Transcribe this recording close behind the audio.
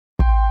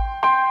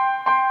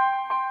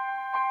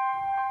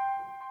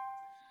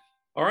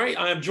right,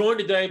 I'm joined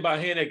today by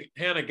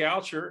Hannah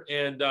Goucher,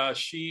 and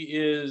she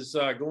is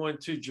going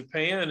to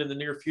Japan in the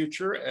near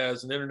future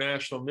as an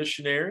international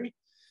missionary.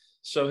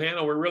 So,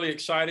 Hannah, we're really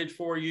excited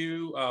for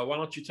you. Why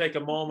don't you take a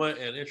moment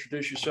and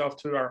introduce yourself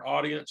to our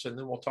audience, and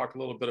then we'll talk a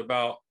little bit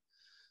about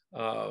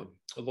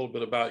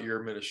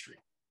your ministry.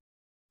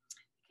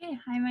 Okay,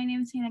 hi, my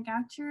name is Hannah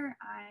Goucher.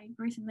 I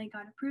recently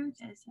got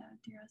approved, as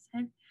Daryl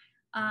said.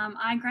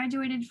 I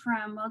graduated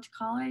from Welch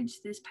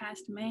College this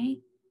past May,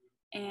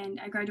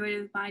 and I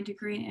graduated with my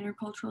degree in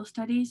intercultural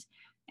studies.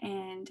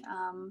 And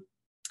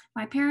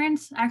my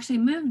parents actually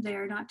moved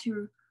there not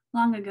too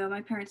long ago.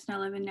 My parents now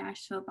live in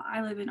Nashville, but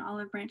I live in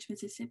Olive Branch,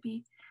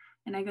 Mississippi,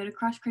 and I go to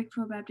Cross Creek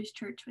Full Baptist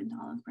Church in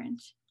Olive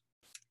Branch.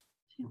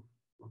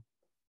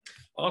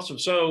 Awesome.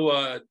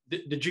 So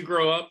did you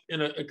grow up in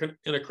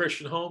a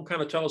Christian home?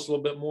 Kind of tell us a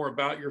little bit more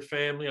about your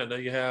family. I know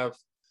you have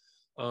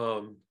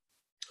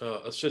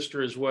a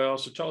sister as well.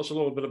 So tell us a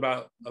little bit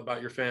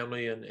about your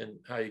family and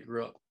how you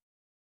grew up.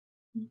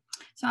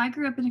 So I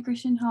grew up in a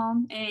Christian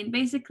home, and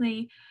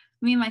basically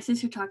me and my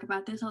sister talk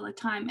about this all the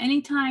time.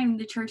 Anytime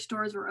the church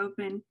doors were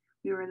open,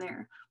 we were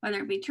there, whether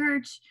it be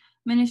church,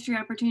 ministry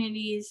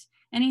opportunities,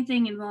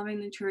 anything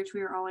involving the church,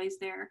 we were always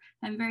there.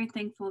 I'm very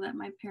thankful that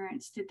my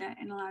parents did that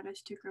and allowed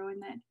us to grow in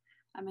that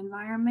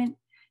environment.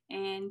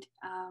 And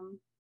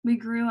we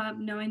grew up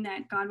knowing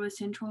that God was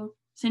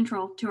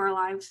central to our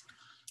lives,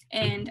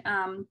 and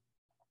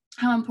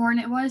how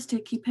important it was to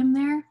keep him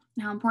there,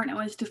 and how important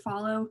it was to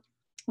follow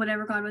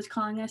whatever God was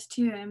calling us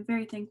to. I'm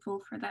very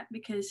thankful for that,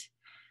 because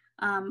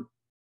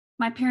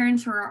my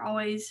parents were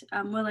always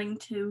willing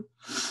to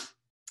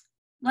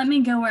let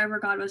me go wherever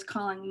God was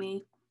calling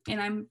me.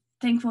 And I'm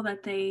thankful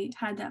that they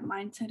had that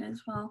mindset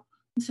as well.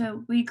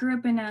 So we grew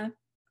up in a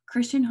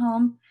Christian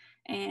home,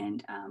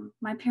 and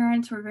my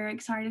parents were very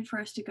excited for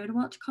us to go to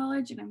Welch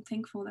College, and I'm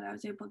thankful that I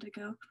was able to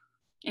go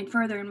and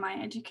further in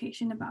my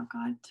education about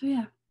God. So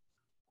yeah.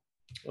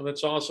 Well,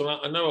 that's awesome.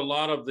 I know a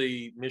lot of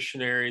the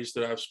missionaries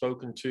that I've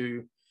spoken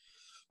to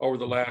over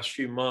the last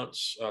few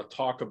months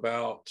talk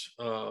about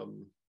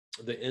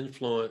the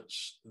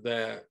influence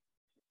that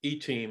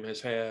E-Team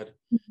has had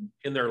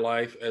in their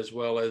life, as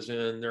well as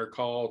in their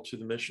call to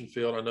the mission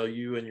field. I know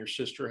you and your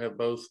sister have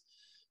both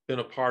been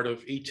a part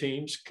of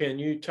E-Teams. Can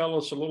you tell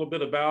us a little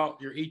bit about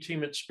your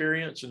E-Team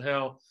experience and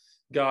how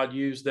God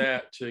used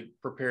that to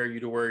prepare you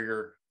to where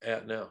you're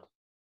at now?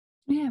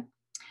 Yeah.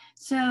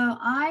 So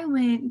I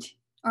went,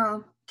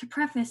 or to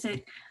preface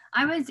it,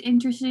 I was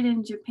interested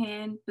in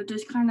Japan, but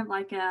just kind of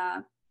like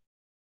I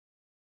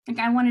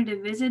wanted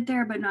to visit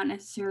there, but not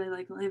necessarily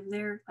like live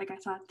there. Like I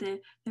thought the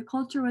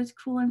culture was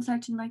cool and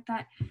such and like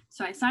that.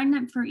 So I signed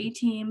up for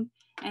E-Team,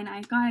 and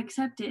I got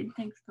accepted,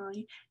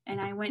 thankfully. And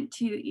I went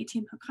to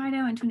E-Team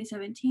Hokkaido in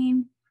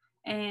 2017.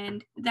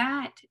 And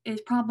that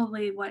is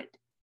probably what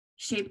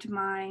shaped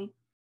my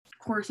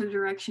course of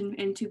direction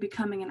into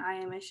becoming an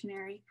IA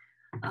missionary.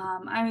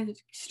 I was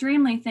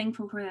extremely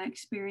thankful for that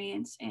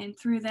experience. And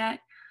through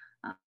that,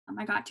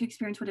 I got to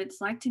experience what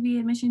it's like to be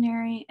a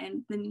missionary,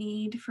 and the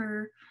need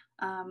for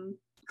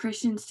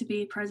Christians to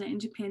be present in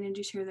Japan and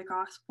to share the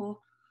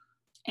gospel.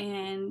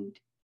 And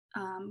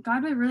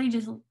God would really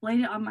just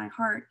laid it on my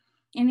heart,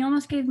 and he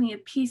almost gave me a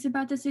peace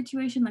about the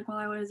situation. Like while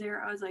I was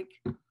there, I was like,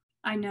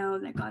 I know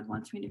that God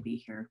wants me to be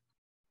here.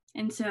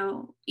 And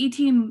so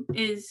E-Team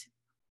is,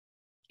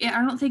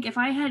 I don't think if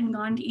I hadn't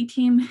gone to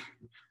E-Team,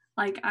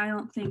 like I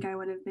don't think I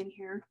would have been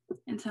here.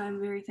 And so I'm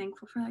very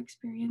thankful for that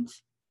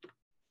experience.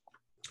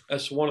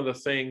 That's one of the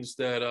things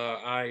that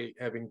I,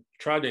 having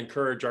tried to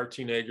encourage our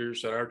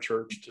teenagers at our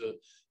church to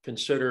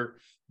consider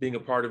being a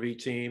part of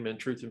E-Team and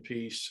Truth and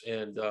Peace.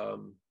 And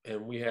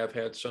we have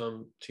had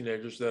some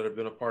teenagers that have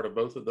been a part of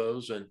both of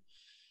those. And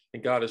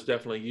God has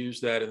definitely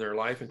used that in their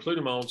life,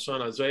 including my own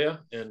son, Isaiah.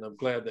 And I'm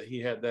glad that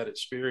he had that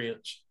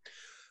experience.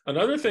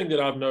 Another thing that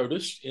I've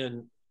noticed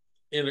in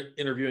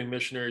interviewing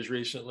missionaries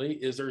recently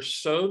is there's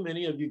so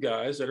many of you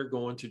guys that are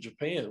going to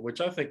Japan, which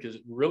I think is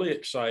really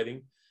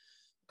exciting,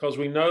 because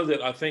we know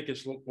that I think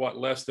it's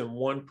less than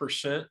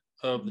 1%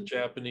 of the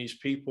Japanese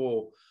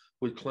people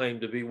would claim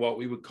to be what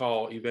we would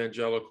call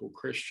evangelical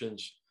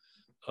Christians.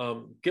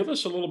 Give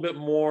us a little bit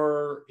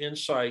more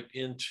insight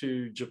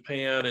into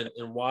Japan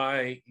and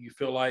why you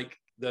feel like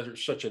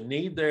there's such a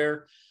need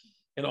there.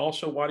 And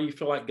also, why do you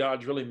feel like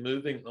God's really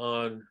moving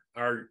on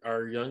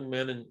our young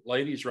men and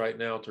ladies right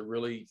now to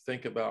really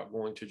think about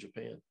going to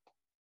Japan?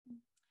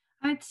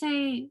 I'd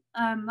say,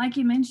 like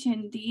you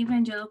mentioned, the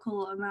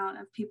evangelical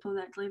amount of people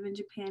that live in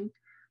Japan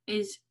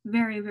is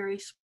very, very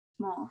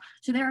small.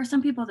 So there are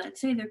some people that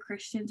say they're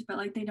Christians, but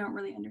like they don't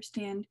really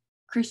understand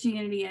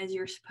Christianity as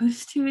you're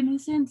supposed to, in a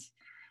sense.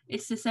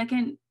 It's the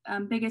second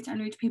biggest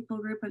unreached people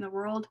group in the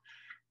world,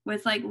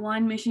 with like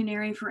one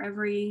missionary for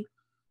every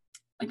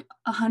like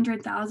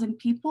 100,000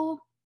 people.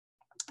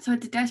 So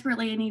it's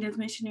desperately in need of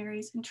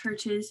missionaries and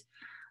churches,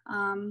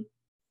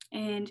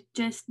 and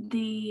just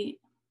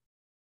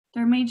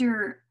there are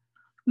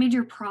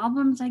major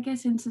problems, I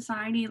guess, in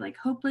society, like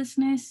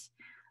hopelessness.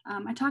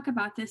 I talk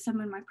about this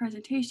some in my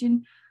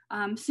presentation.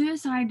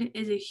 Suicide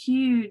is a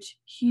huge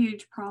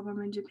problem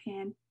in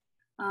Japan.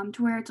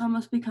 to where it's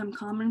almost become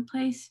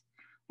commonplace.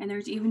 And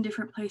there's even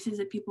different places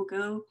that people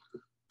go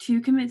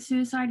to commit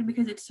suicide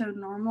because it's so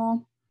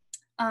normal.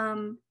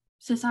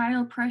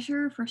 Societal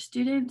pressure for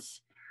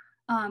students,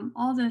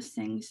 all those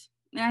things.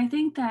 And I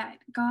think that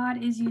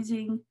God is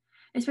using,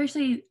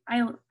 especially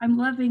I'm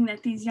loving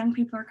that these young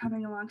people are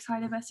coming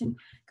alongside of us and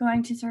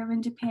going to serve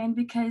in Japan,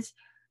 because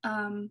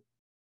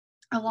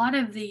a lot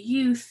of the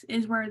youth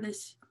is where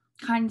this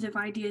kinds of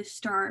ideas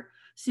start.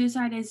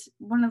 Suicide is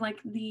one of like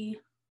the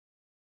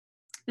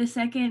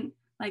second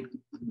like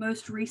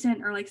most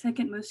recent or like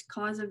second most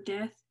cause of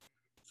death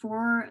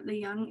for the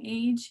young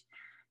age.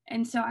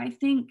 And so I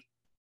think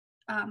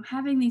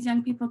having these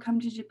young people come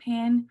to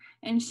Japan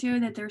and show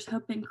that there's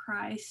hope in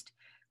Christ,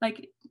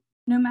 like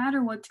no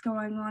matter what's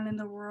going on in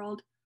the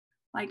world,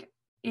 like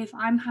if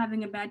I'm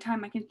having a bad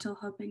time, I can still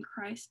hope in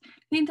Christ.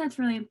 I think that's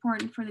really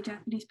important for the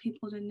Japanese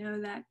people to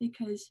know that,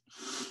 because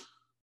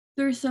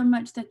there's so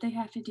much that they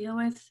have to deal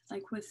with,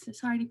 like with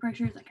society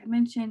pressures, like I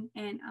mentioned.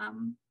 And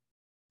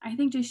I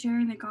think just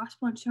sharing the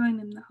gospel and showing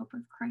them the hope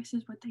of Christ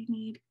is what they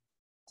need.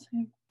 So.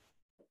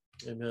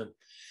 Amen.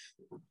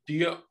 Do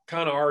you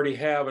kind of already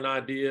have an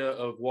idea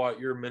of what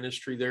your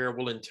ministry there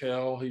will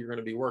entail, who you're going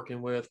to be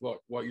working with,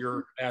 what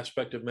your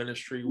aspect of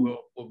ministry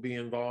will be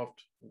involved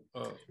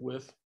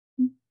with?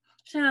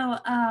 So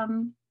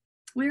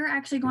we're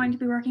actually going to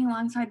be working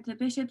alongside the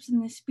bishops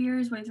and the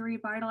Spears with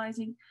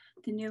revitalizing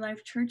the New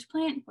Life Church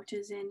plant, which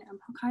is in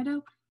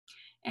Hokkaido.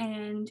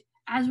 And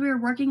as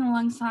we're working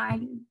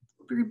alongside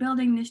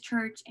rebuilding this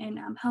church and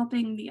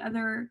helping the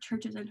other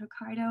churches in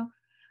Hokkaido,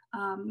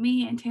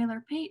 me and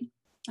Taylor Pate,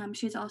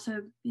 she's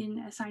also been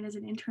assigned as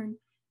an intern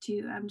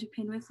to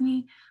Japan with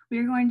me.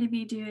 We're going to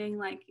be doing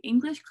like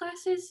English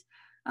classes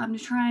to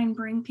try and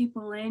bring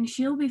people in.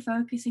 She'll be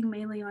focusing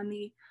mainly on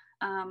the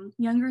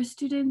younger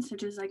students,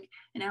 such as like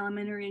in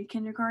elementary and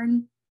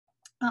kindergarten.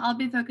 I'll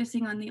be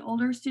focusing on the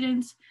older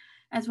students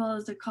as well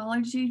as the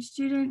college age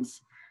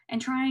students,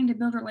 and trying to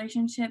build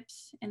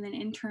relationships, and then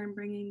in turn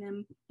bringing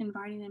them,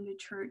 inviting them to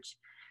church.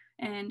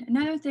 And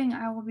another thing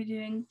I will be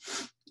doing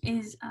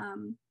is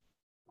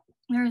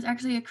there's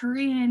actually a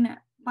Korean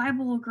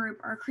Bible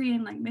group or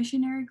Korean like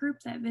missionary group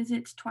that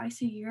visits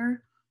twice a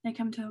year. They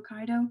come to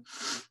Hokkaido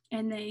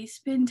and they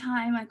spend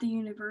time at the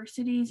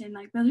universities and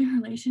like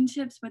building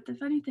relationships. But the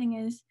funny thing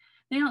is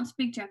they don't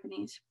speak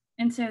Japanese.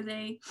 And so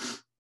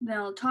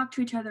they'll talk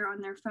to each other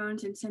on their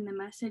phones and send the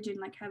message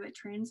and like have it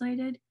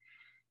translated.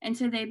 And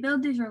so they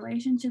build these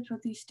relationships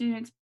with these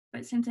students,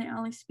 but since they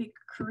only speak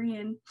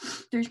Korean,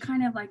 there's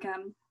kind of like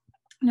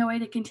no way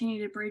to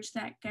continue to bridge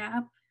that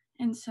gap.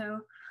 And so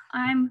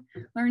I'm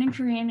learning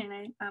Korean,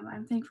 and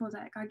I'm thankful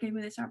that God gave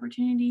me this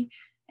opportunity.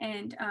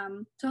 And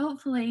so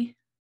hopefully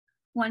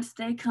once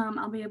they come,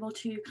 I'll be able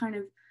to kind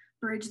of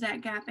bridge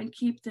that gap and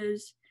keep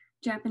those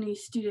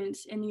Japanese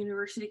students in the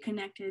university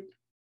connected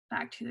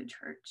back to the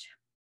church.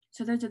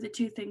 So those are the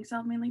two things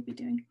I'll mainly be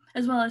doing,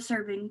 as well as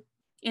serving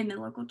in the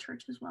local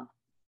church as well.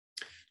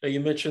 Now, you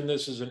mentioned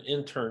this is an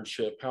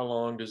internship. How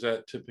long does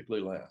that typically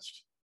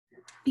last?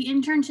 The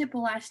internship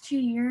will last 2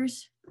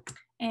 years,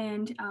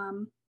 and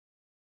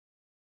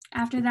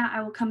after that,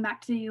 I will come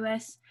back to the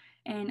U.S.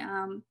 and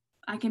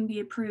I can be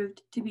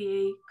approved to be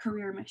a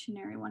career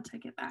missionary once I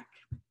get back.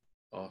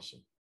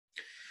 Awesome.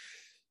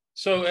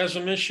 So as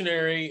a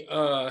missionary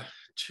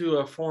to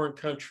a foreign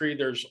country,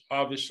 there's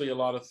obviously a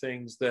lot of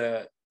things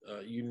that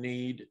you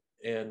need.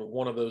 And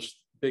one of those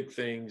big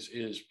things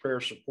is prayer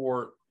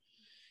support.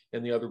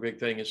 And the other big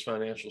thing is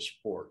financial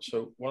support.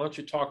 So why don't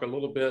you talk a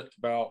little bit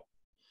about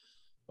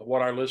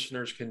what our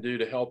listeners can do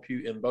to help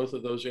you in both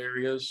of those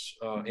areas.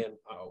 And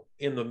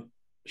in the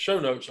show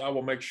notes, I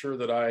will make sure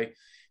that I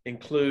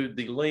include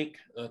the link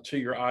to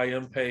your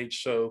IM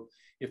page. So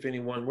if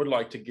anyone would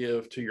like to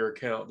give to your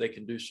account, they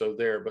can do so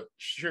there. But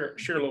share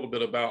a little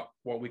bit about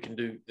what we can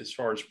do as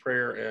far as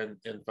prayer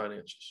and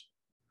finances.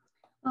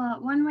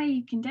 One way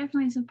you can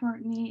definitely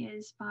support me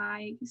is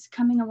by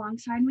coming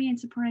alongside me and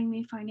supporting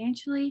me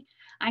financially.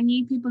 I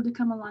need people to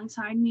come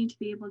alongside me to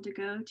be able to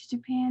go to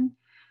Japan,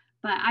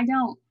 but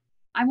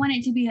I want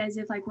it to be as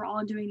if like we're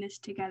all doing this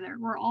together.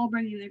 We're all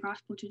bringing the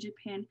gospel to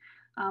Japan.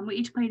 We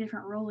each play a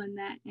different role in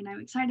that, and I'm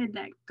excited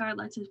that God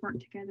lets us work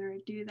together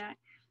and do that.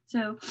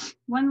 So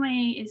one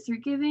way is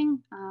through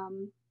giving,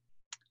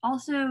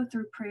 also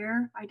through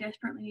prayer. I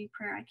desperately need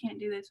prayer. I can't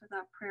do this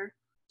without prayer.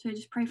 So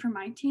just pray for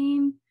my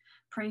team,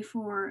 pray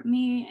for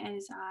me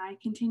as I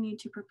continue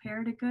to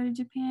prepare to go to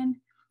Japan,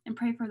 and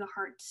pray for the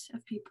hearts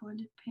of people in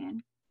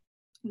Japan,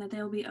 and that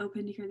they'll be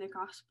open to hear the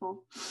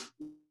gospel.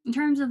 In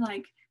terms of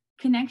like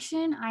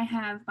connection, I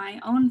have my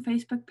own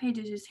Facebook page,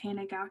 which is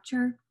Hannah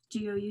Goucher,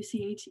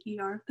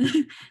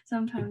 Goucher.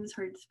 Sometimes it's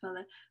hard to spell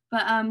that.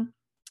 But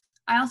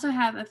I also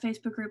have a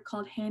Facebook group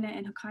called Hannah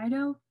in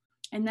Hokkaido,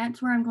 and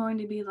that's where I'm going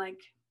to be like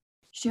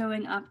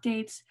showing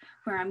updates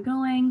where I'm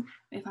going,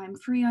 if I'm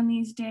free on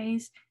these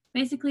days.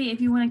 Basically, if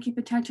you want to keep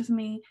in touch with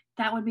me,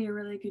 that would be a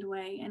really good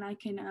way. And I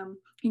can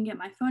get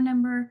my phone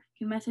number,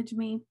 you can message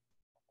me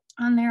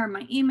on there, or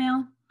my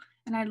email,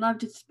 and I'd love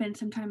to spend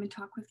some time and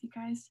talk with you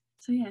guys.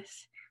 So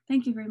yes,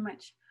 thank you very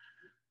much.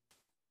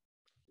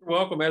 You're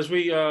welcome. As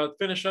we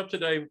finish up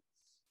today,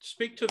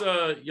 speak to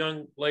the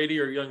young lady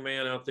or young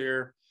man out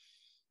there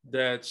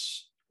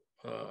that's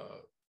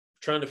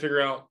trying to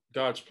figure out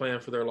God's plan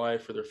for their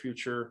life, for their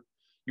future.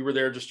 You were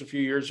there just a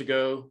few years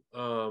ago.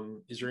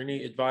 Is there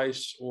any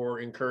advice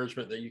or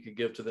encouragement that you could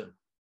give to them?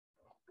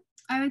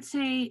 I would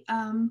say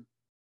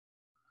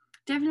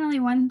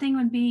definitely one thing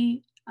would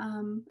be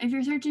if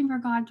you're searching for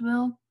God's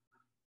will,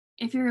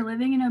 if you're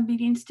living in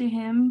obedience to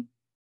Him,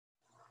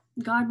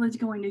 God was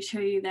going to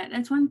show you that.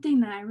 That's one thing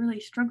that I really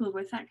struggled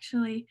with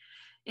actually,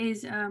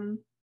 is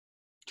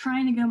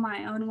trying to go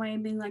my own way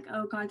and being like,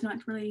 oh, God's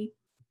not really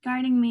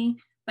guiding me.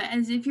 But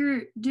as if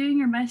you're doing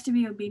your best to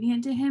be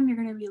obedient to Him, you're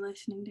going to be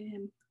listening to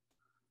Him.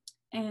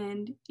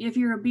 And if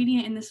you're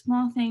obedient in the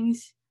small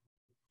things,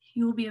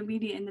 He will be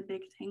obedient in the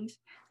big things.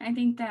 I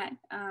think that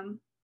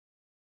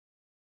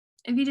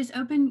if you just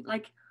open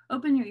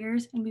your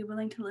ears and be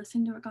willing to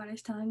listen to what God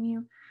is telling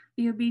you,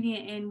 be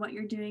obedient in what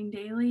you're doing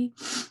daily,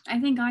 I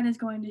think God is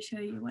going to show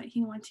you what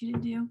He wants you to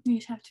do. You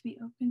just have to be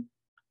open.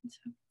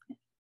 So,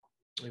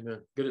 yeah. Amen.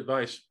 Good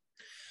advice.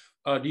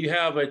 Do you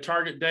have a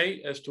target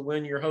date as to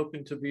when you're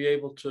hoping to be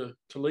able to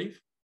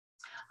leave?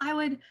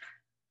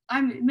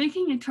 I'm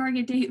making a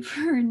target date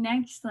for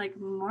next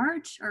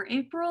March or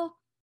April.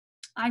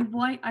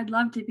 I'd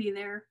love to be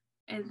there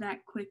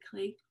that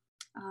quickly.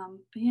 But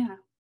yeah,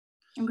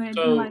 I'm going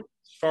to do my.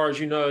 As far as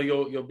you know,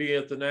 you'll be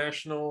at the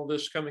National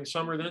this coming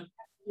summer then?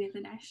 Be at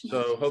the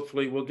National. So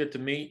hopefully we'll get to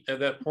meet at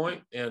that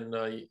point, and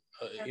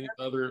any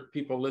other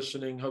people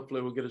listening,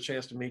 hopefully we'll get a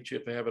chance to meet you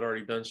if they haven't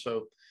already done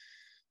so.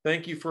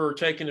 Thank you for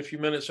taking a few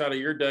minutes out of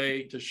your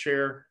day to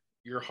share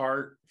your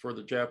heart for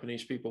the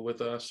Japanese people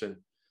with us. And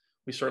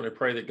we certainly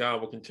pray that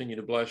God will continue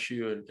to bless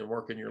you and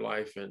work in your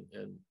life and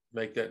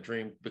make that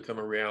dream become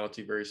a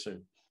reality very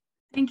soon.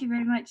 Thank you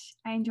very much.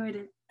 I enjoyed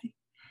it.